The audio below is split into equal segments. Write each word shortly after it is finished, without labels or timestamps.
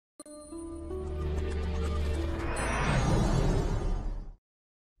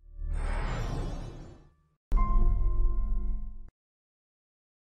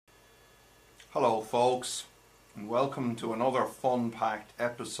Hello folks, and welcome to another fun-packed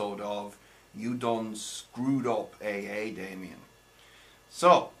episode of You Done Screwed Up AA, Damien.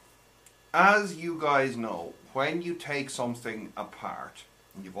 So, as you guys know, when you take something apart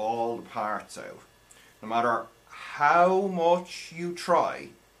and you've all the parts out, no matter how much you try,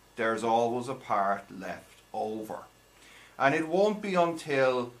 there's always a part left over. And it won't be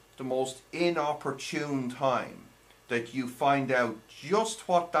until the most inopportune time that you find out just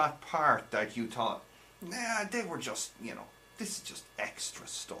what that part that you thought, nah, they were just, this is just extra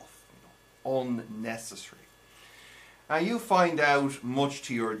stuff, unnecessary. And you find out, much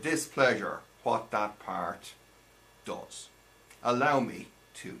to your displeasure, what that part does. Allow me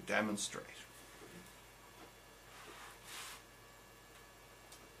to demonstrate.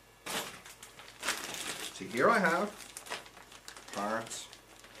 So here I have parts.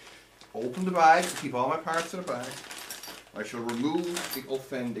 Open the bag, keep all my parts in the bag. I shall remove the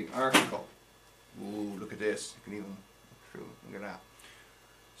offending article. Ooh, look at this. You can even look at that.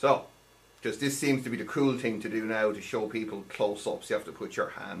 So, because this seems to be the cool thing to do now to show people close-ups. You have to put your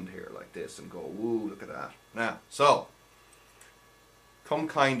hand here like this and go, ooh, look at that. Now, so, some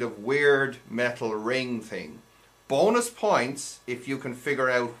kind of weird metal ring thing. Bonus points if you can figure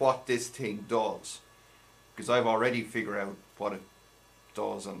out what this thing does. Because I've already figured out what it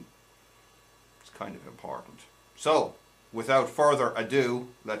does, and it's kind of important. So, without further ado,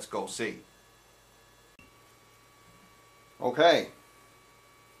 let's go see. Okay.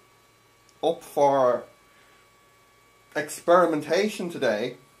 Up for experimentation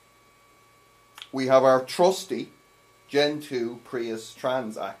today, we have our trusty Gen 2 Prius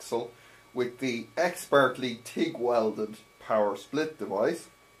Transaxle with the expertly TIG welded power split device,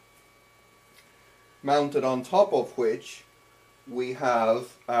 mounted on top of which we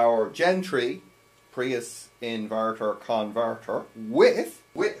have our Gen 3 Prius inverter converter with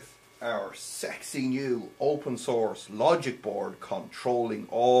our sexy new open source logic board controlling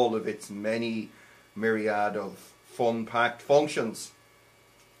all of its many myriad of fun packed functions.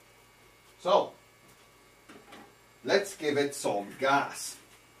 So let's give it some gas.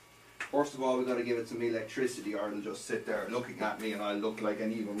 First of all, we've got to give it some electricity, or it'll just sit there looking at me and I'll look like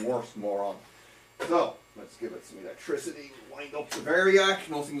an even worse moron. So let's give it some electricity. Wind up the variac.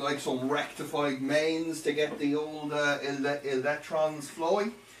 Nothing like some rectified mains to get the old electrons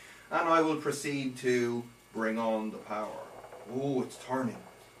flowing. And I will proceed to bring on the power. Oh, it's turning.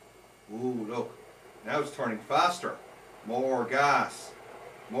 Oh, look. Now it's turning faster. More gas.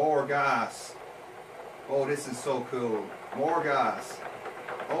 More gas. Oh, this is so cool. More gas.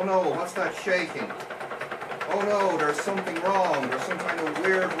 Oh no, what's that shaking? Oh no, there's something wrong. There's some kind of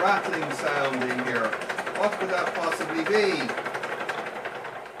weird rattling sound in here. What could that possibly be?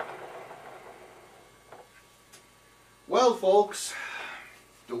 Well, folks,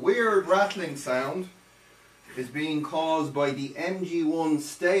 the weird rattling sound is being caused by the MG1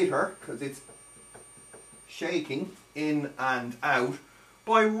 stator, because it's shaking in and out,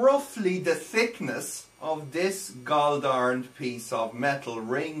 by roughly the thickness of this goldarned piece of metal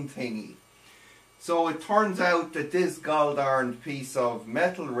ring thingy. So it turns out that this goldarned piece of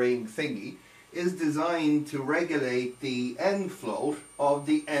metal ring thingy is designed to regulate the end float of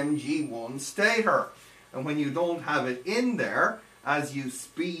the MG1 stator. And when you don't have it in there, as you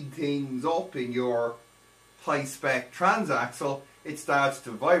speed things up in your high-spec transaxle, it starts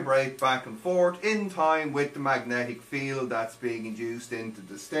to vibrate back and forth in time with the magnetic field that's being induced into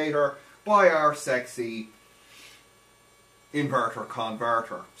the stator by our sexy inverter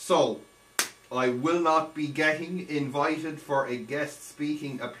converter. So, I will not be getting invited for a guest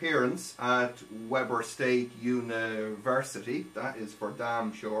speaking appearance at Weber State University. That is for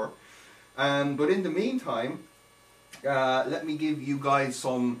damn sure. But in the meantime, let me give you guys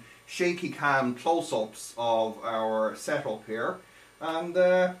some shaky cam close-ups of our setup here, and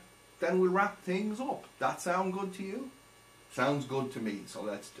then we'll wrap things up. That sound good to you? Sounds good to me, so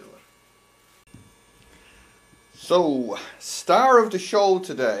let's do it. So, star of the show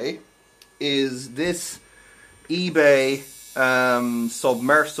today is this eBay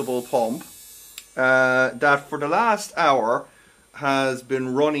submersible pump that for the last hour has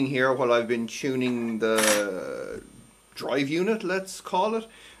been running here while I've been tuning the drive unit, let's call it,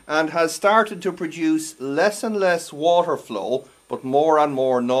 and has started to produce less and less water flow but more and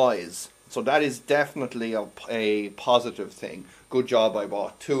more noise. So that is definitely a positive thing. Good job, I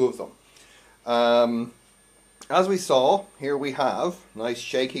bought 2 of them. As we saw, here we have nice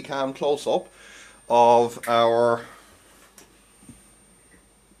shaky cam close-up of our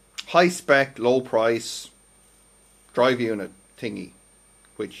high spec, low price drive unit thingy,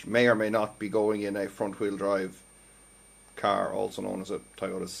 which may or may not be going in a front wheel drive car, also known as a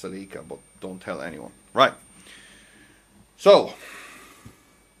Toyota Celica, but don't tell anyone. Right. So,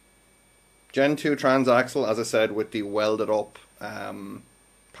 Gen 2 Transaxle, as I said, with the welded up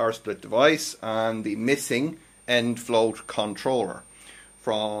power split device and the missing end float controller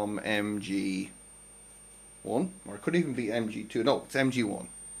from MG1, or it could even be MG2. No, it's MG1.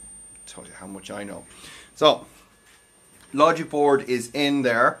 Tell you how much I know. So, logic board is in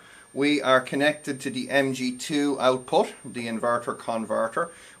there. We are connected to the MG2 output, the inverter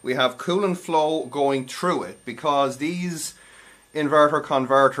converter. We have coolant flow going through it because these inverter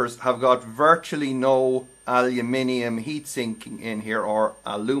converters have got virtually no aluminium heat sinking in here, or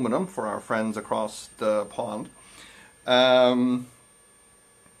aluminum for our friends across the pond.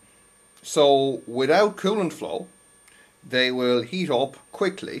 So without coolant flow, they will heat up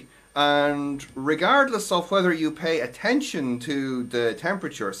quickly, and regardless of whether you pay attention to the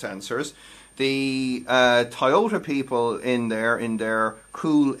temperature sensors, the Toyota people in their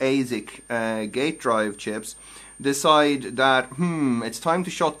cool ASIC gate drive chips decide that it's time to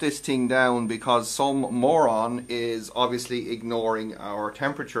shut this thing down because some moron is obviously ignoring our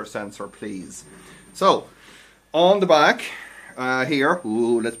temperature sensor, please. So on the back here,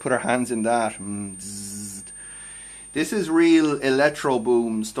 let's put our hands in that. This is real electro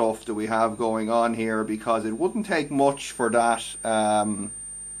boom stuff that we have going on here, because it wouldn't take much for that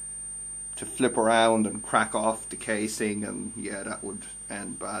to flip around and crack off the casing, and yeah, that would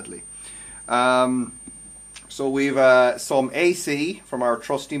end badly. So we've some AC from our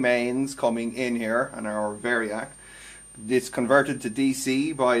trusty mains coming in here, and our Variac. It's converted to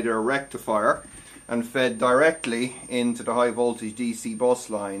DC by the rectifier and fed directly into the high voltage DC bus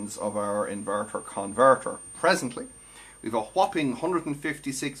lines of our inverter converter. Presently, we've a whopping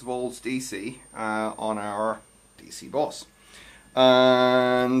 156 volts DC on our DC bus.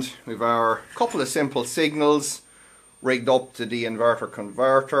 And we've our couple of simple signals rigged up to the inverter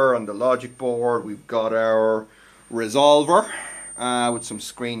converter and the logic board. We've got our resolver with some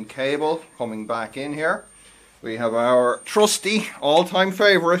screen cable coming back in here. We have our trusty all-time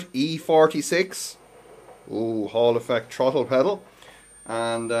favorite E46 Hall effect throttle pedal,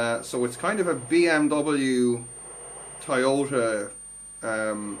 and so it's kind of a BMW Toyota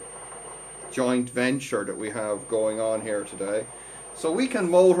joint venture that we have going on here today. So we can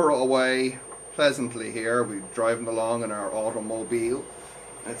motor away pleasantly here. We're driving along in our automobile.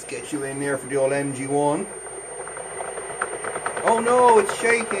 Let's get you in there for the old MG1. Oh no, it's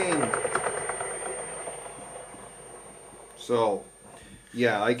shaking! So,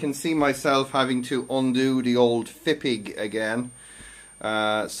 yeah, I can see myself having to undo the old Fippig again.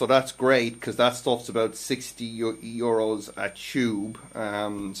 So that's great, because that stuff's about 60 euros a tube.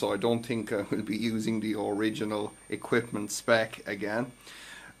 So I don't think I will be using the original equipment spec again.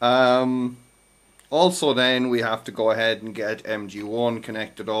 Also then we have to go ahead and get MG1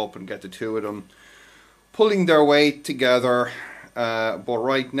 connected up and get the two of them pulling their weight together. But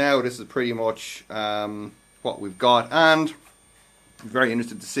right now this is pretty much what we've got, and I'm very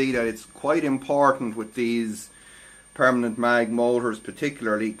interested to see that it's quite important with these permanent mag motors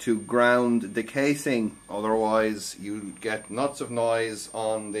particularly to ground the casing, otherwise you get lots of noise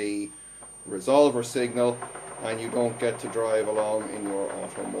on the resolver signal and you don't get to drive along in your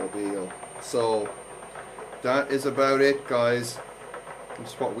automobile. So that is about it, guys.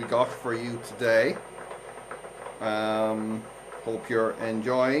 That's what we got for you today. Hope you're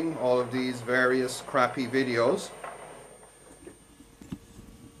enjoying all of these various crappy videos.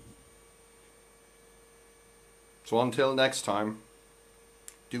 So until next time,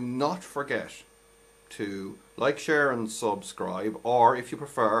 do not forget to like, share and subscribe, or if you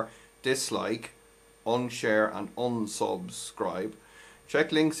prefer, dislike, unshare and unsubscribe.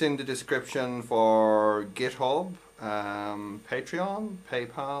 Check links in the description for GitHub, Patreon,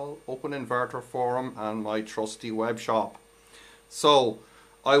 PayPal, Open Inverter Forum and my trusty web shop. So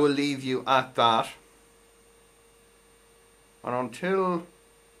I will leave you at that, and until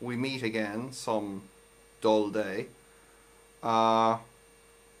we meet again some dull day,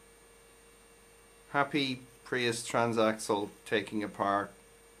 happy Prius Transaxle taking apart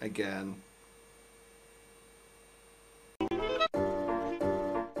again